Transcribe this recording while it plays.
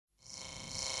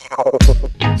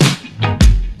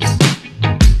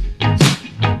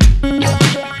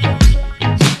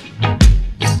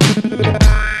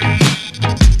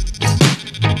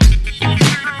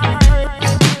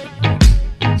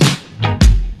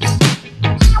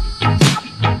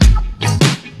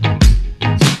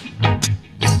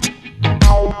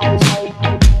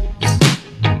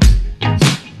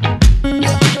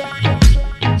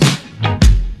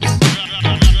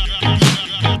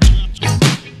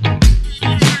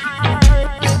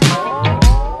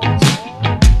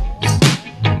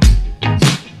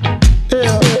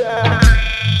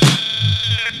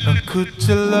Could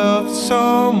you love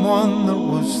someone that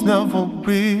was never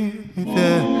really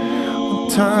there? When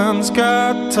times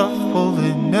got tough, well,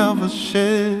 they never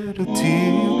shed a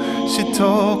tear. She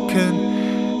talking,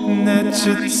 and that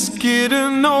shit's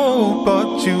getting old,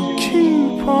 but you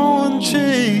keep on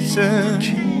chasing.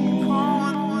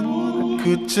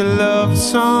 Could you love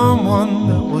someone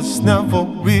that was never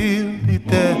really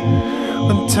there?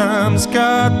 When times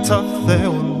got tough, they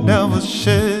will never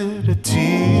shed a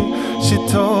tear. She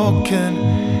talking,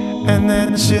 and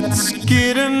that shit's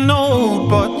getting old,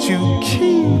 but you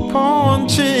keep on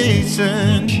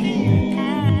chasing.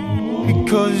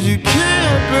 Because you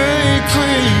can't break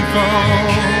free from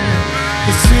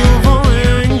the silver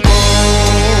and gold.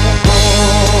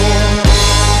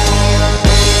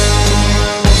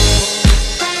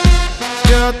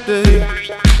 Got they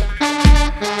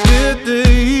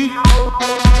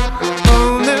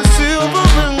on that silver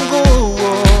and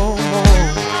gold.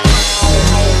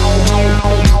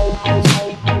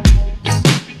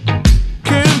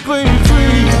 Can't break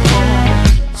free from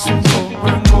silver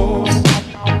and gold.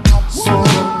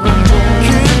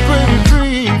 Can't break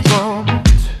free from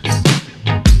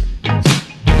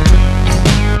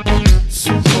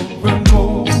silver and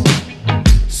gold.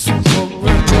 Silver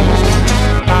and gold.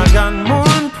 I got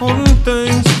more important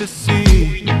things to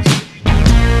see.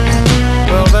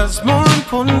 Well, there's more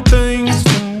important things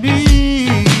to me.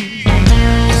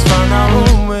 Let's find our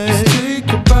own way. Let's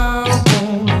take a bow,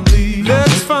 wanna leave.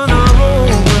 Let's find our own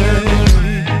way.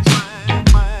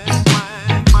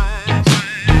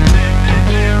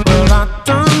 Well, I've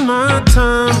done my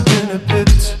time in a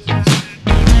pit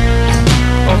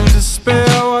of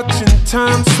despair, watching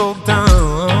time slow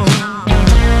down.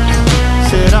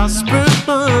 Said I spent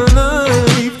my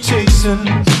life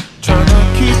chasing